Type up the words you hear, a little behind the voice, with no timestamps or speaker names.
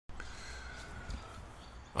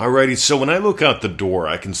Alrighty, so when I look out the door,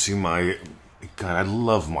 I can see my... God, I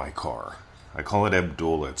love my car. I call it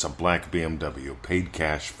Abdullah. It's a black BMW. Paid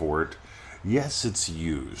cash for it. Yes, it's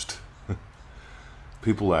used.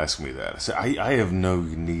 People ask me that. I say, I have no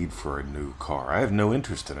need for a new car. I have no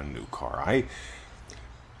interest in a new car.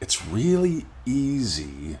 It's really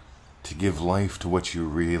easy to give life to what you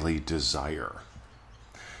really desire.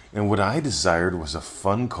 And what I desired was a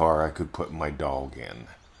fun car I could put my dog in.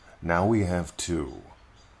 Now we have two.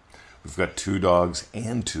 We've got 2 dogs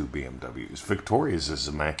and 2 BMWs. Victoria's is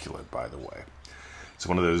immaculate, by the way. It's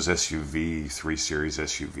one of those SUV, 3 Series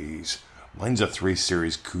SUVs. Mine's a 3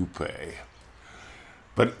 Series Coupe.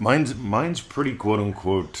 But mine's pretty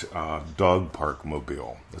quote-unquote dog park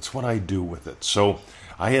mobile. That's what I do with it. So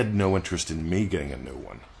I had no interest in me getting a new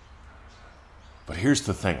one. But here's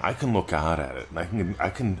the thing. I can look out at it, and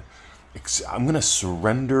I'm going to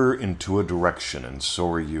surrender into a direction, and so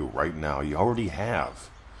are you right now. You already have.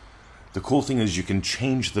 The cool thing is you can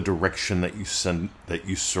change the direction that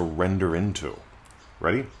you surrender into.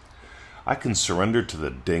 Ready? I can surrender to the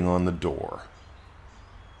ding on the door.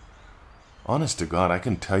 Honest to God, I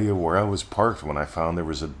can tell you where I was parked when I found there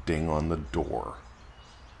was a ding on the door.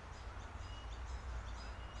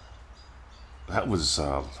 That was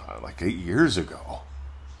like 8 years ago.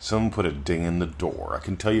 Someone put a ding in the door. I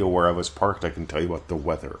can tell you where I was parked. I can tell you about the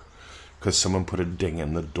weather. Because someone put a ding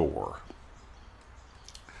in the door.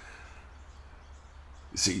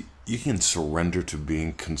 See, you can surrender to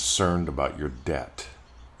being concerned about your debt.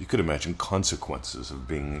 You could imagine consequences of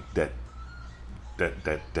being debt. Debt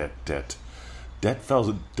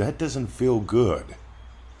doesn't feel good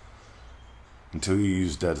until you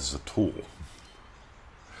use debt as a tool.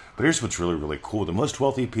 But here's what's really, really cool. The most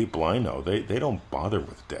wealthy people I know, they don't bother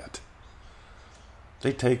with debt.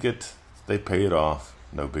 They take it, they pay it off,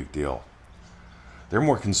 no big deal. They're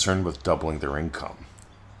more concerned with doubling their income.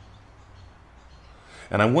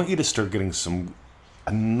 And I want you to start getting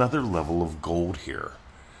another level of gold here.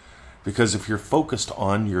 Because if you're focused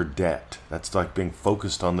on your debt, that's like being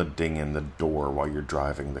focused on the ding in the door while you're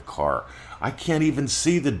driving the car. I can't even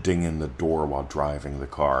see the ding in the door while driving the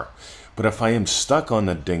car. But if I am stuck on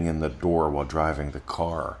the ding in the door while driving the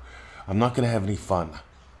car, I'm not going to have any fun.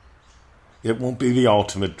 It won't be the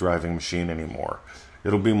ultimate driving machine anymore.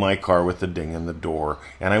 It'll be my car with the ding in the door,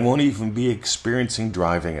 and I won't even be experiencing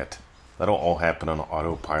driving it. That'll all happen on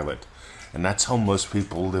autopilot. And that's how most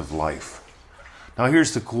people live life. Now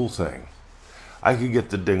here's the cool thing. I could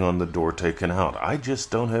get the ding on the door taken out. I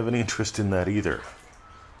just don't have any interest in that either.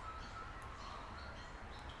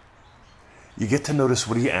 You get to notice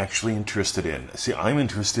what are you actually interested in. See, I'm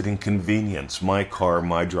interested in convenience. My car,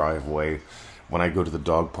 my driveway. When I go to the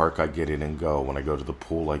dog park, I get in and go. When I go to the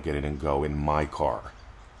pool, I get in and go in my car.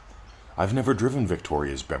 I've never driven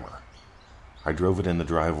Victoria's Bimmer. I drove it in the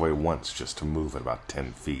driveway once just to move it about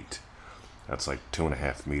 10 feet. That's like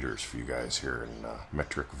 2.5 meters for you guys here in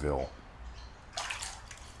Metricville.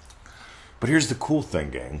 But here's the cool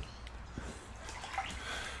thing, gang.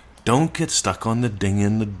 Don't get stuck on the ding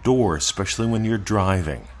in the door, especially when you're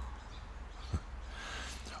driving.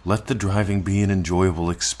 Let the driving be an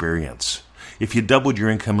enjoyable experience. If you doubled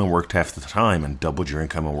your income and worked half the time and doubled your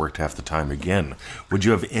income and worked half the time again, would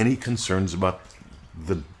you have any concerns about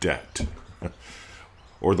the debt?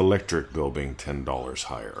 Or the electric bill being $10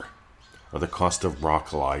 higher? Or the cost of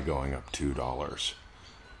broccoli going up $2?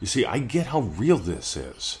 You see, I get how real this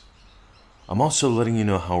is. I'm also letting you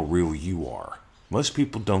know how real you are. Most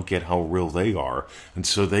people don't get how real they are, and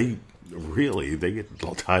so they get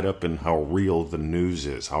tied up in how real the news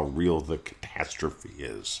is, how real the catastrophe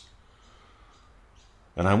is.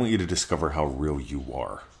 And I want you to discover how real you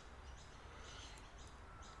are.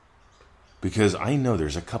 Because I know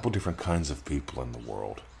there's a couple different kinds of people in the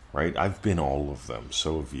world, right? I've been all of them,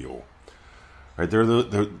 so have you. Right?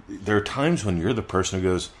 There are times when you're the person who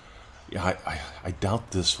goes, yeah, I doubt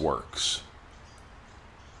this works.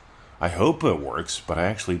 I hope it works, but I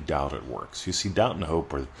actually doubt it works. You see, doubt and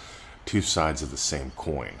hope are 2 sides of the same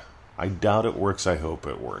coin. I doubt it works, I hope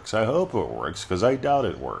it works. I hope it works because I doubt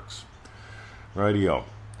it works. Rightio.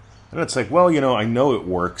 And it's like, well, I know it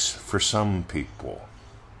works for some people,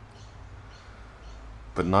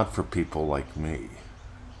 but not for people like me.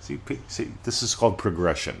 See, this is called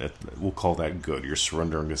progression. We'll call that good. You're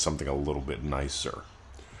surrendering to something a little bit nicer.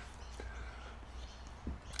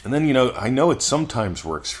 And then, I know it sometimes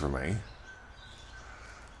works for me.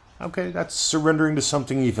 Okay, that's surrendering to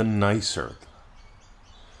something even nicer.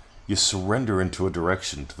 You surrender into a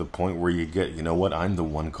direction to the point where you get, you know what, I'm the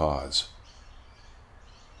one cause.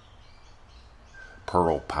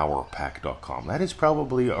 PearlPowerPack.com. That is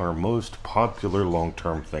probably our most popular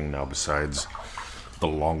long-term thing now, besides the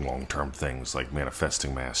long-term things like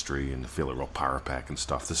Manifesting Mastery and the Feel It Real Power Pack and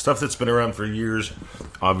stuff. The stuff that's been around for years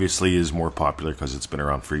obviously is more popular because it's been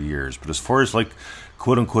around for years. But as far as like,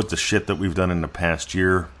 quote-unquote, the shit that we've done in the past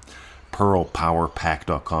year,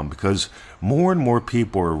 PearlPowerPack.com, because more and more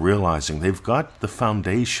people are realizing they've got the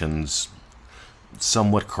foundations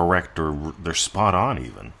somewhat correct, or they're spot on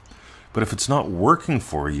even. But if it's not working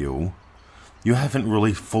for you, you haven't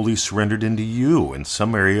really fully surrendered into you in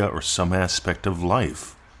some area or some aspect of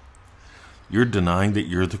life. You're denying that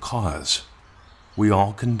you're the cause. We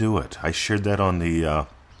all can do it. I shared that on the...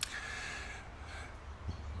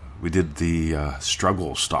 we did the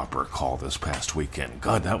Struggle Stopper call this past weekend.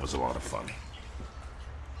 God, that was a lot of fun.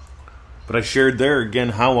 But I shared there again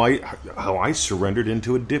how I surrendered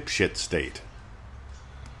into a dipshit state.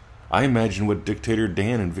 I imagine what Dictator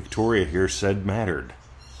Dan and Victoria here said mattered.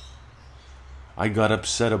 I got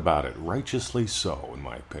upset about it, righteously so, in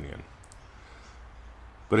my opinion.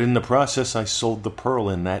 But in the process, I sold the Pearl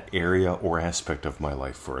in that area or aspect of my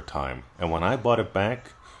life for a time. And when I bought it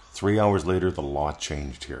back, 3 hours later, the law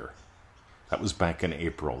changed here. That was back in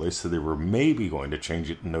April. They said they were maybe going to change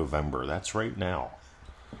it in November. That's right now.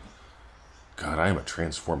 God, I am a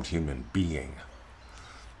transformed human being.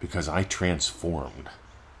 Because I transformed.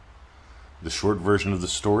 The short version of the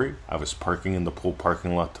story, I was parking in the pool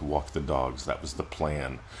parking lot to walk the dogs. That was the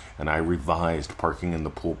plan. And I revised parking in the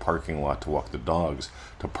pool parking lot to walk the dogs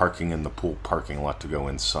to parking in the pool parking lot to go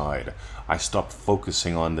inside. I stopped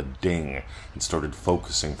focusing on the ding and started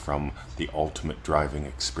focusing from the ultimate driving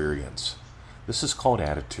experience. This is called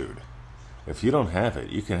attitude. If you don't have it,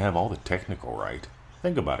 you can have all the technical right.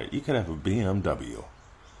 Think about it. You could have a BMW.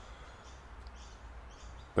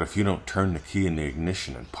 But if you don't turn the key in the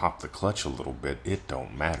ignition and pop the clutch a little bit, it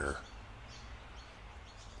don't matter.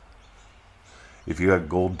 If you got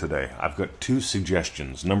gold today, I've got 2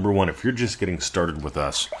 suggestions. Number 1, if you're just getting started with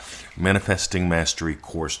us,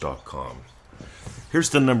 ManifestingMasteryCourse.com.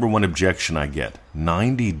 Here's the number 1 objection I get.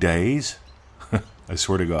 90 days? I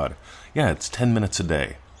swear to God. Yeah, it's 10 minutes a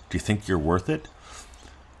day. Do you think you're worth it?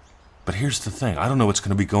 But here's the thing. I don't know what's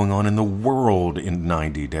going to be going on in the world in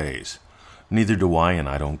 90 days. Neither do I, and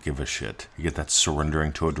I don't give a shit. You get that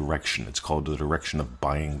surrendering to a direction. It's called the direction of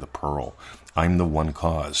buying the Pearl. I'm the one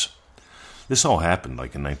cause. This all happened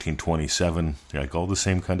like in 1927. Like all the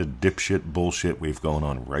same kind of dipshit bullshit we've going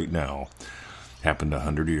on right now happened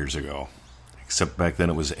 100 years ago. Except back then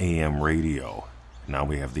it was AM radio. Now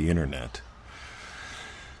we have the internet.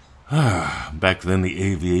 Back then the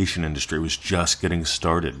aviation industry was just getting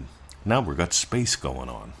started. Now we've got space going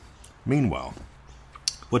on. Meanwhile,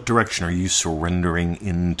 what direction are you surrendering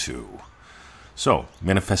into? So,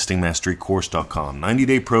 ManifestingMasteryCourse.com.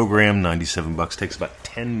 90-day program, $97. Takes about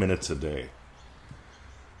 10 minutes a day.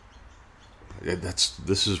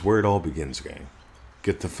 This is where it all begins, gang.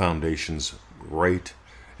 Get the foundations right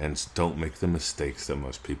and don't make the mistakes that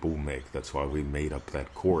most people make. That's why we made up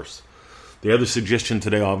that course. The other suggestion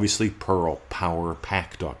today, obviously,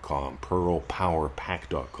 PearlPowerPack.com.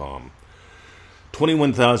 PearlPowerPack.com.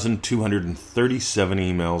 21,237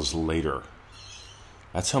 emails later.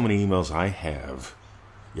 That's how many emails I have.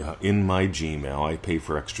 Yeah, in my Gmail. I pay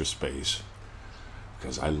for extra space.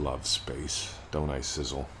 Because I love space. Don't I,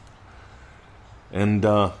 Sizzle? And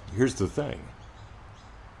here's the thing.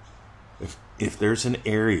 If there's an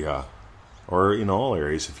area, or in all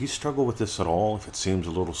areas, if you struggle with this at all, if it seems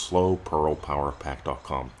a little slow,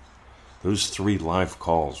 PearlPowerPack.com. Those 3 live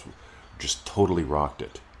calls just totally rocked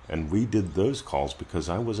it. And we did those calls because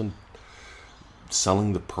I wasn't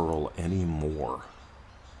selling the Pearl anymore.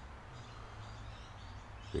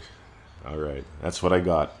 All right, that's what I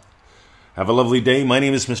got. Have a lovely day. My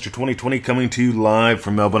name is Mr. 2020, coming to you live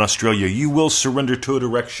from Melbourne, Australia. You will surrender to a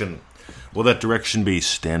direction. Will that direction be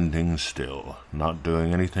standing still, not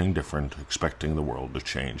doing anything different, expecting the world to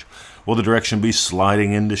change? Will the direction be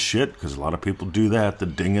sliding into shit? Because a lot of people do that, the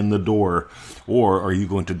ding in the door. Or are you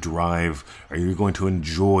going to drive? Are you going to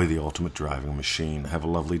enjoy the ultimate driving machine? Have a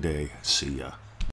lovely day. See ya.